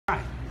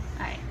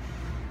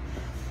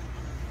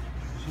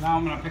Now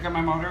I'm gonna pick up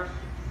my motor.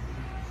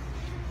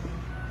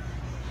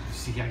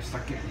 See, I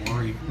start getting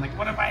worried. Like,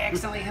 what if I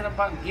accidentally hit a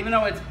button? Even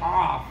though it's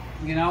off,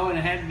 you know, and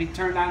it had to be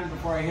turned on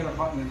before I hit a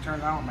button and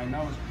turned on with my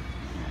nose.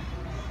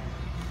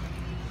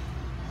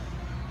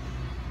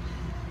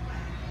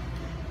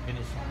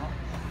 Finish that up.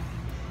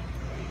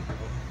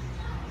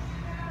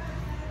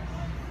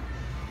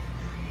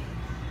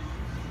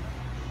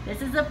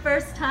 This is the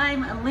first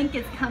time a link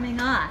is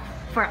coming off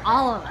for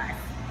all of us.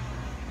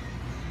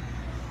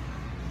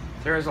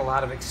 There is a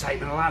lot of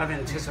excitement, a lot of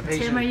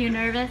anticipation. Tim, are you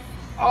nervous?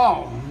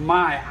 Oh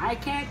my, I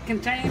can't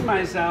contain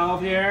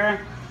myself here.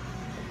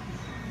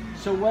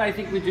 So what I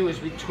think we do is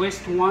we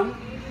twist one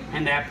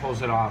and that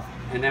pulls it off.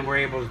 And then we're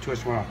able to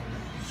twist one off.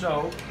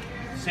 So,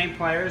 same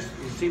pliers,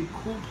 the same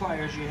cool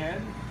pliers you had.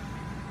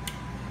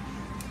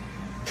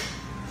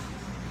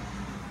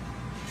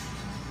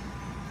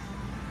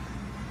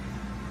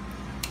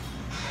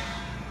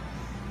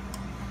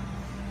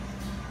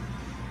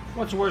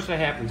 What's the worst that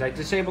happens? I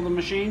disable the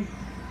machine?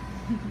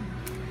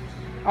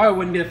 Oh, it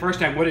wouldn't be the first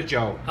time, would it,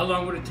 Joe? How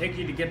long would it take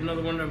you to get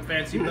another one of them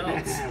fancy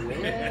belts? Well,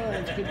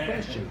 that's a good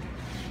question.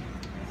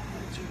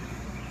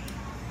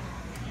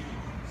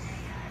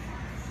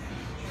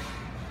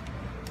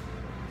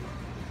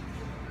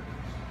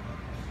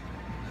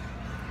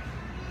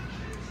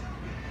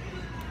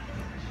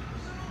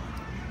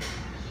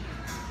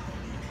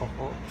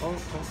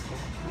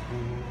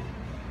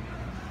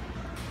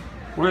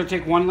 We're going to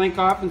take one link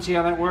off and see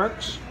how that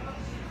works.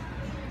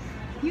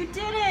 You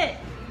did it!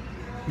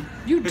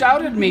 You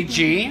doubted me,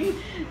 Gene.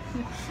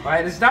 All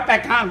right, it's not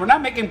back on. We're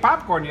not making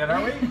popcorn yet,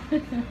 are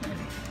we?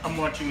 I'm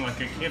watching like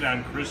a kid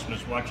on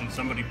Christmas watching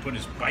somebody put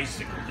his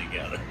bicycle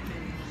together.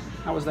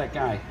 How was that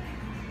guy?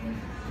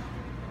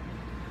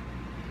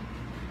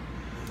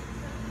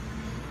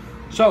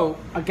 So,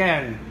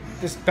 again,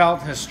 this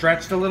belt has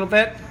stretched a little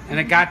bit,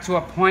 and it got to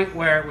a point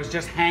where it was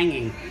just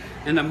hanging,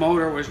 and the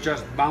motor was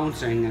just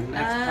bouncing, and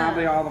that's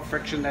probably all the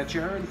friction that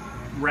you heard.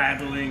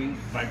 Rattling,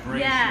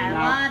 vibration. Yeah,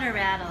 a lot of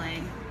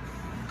rattling.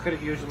 Could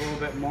it use a little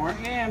bit more?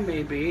 Yeah,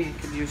 maybe. It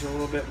could use a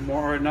little bit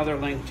more, another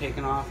link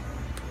taken off.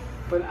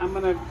 But I'm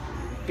going to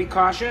be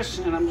cautious,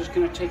 and I'm just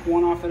going to take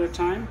one off at a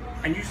time.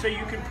 And you say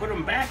you can put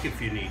them back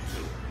if you need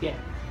to. Yeah.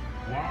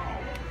 Wow.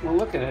 Well,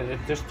 look at it.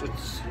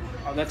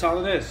 That's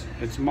all it is.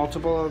 It's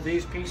multiple of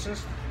these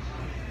pieces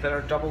that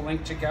are double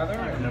linked together.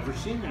 I've never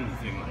seen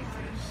anything like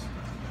this.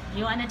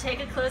 You want to take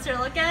a closer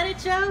look at it,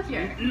 Joe?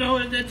 Here.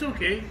 No, that's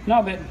okay.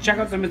 No, but check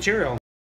out the material.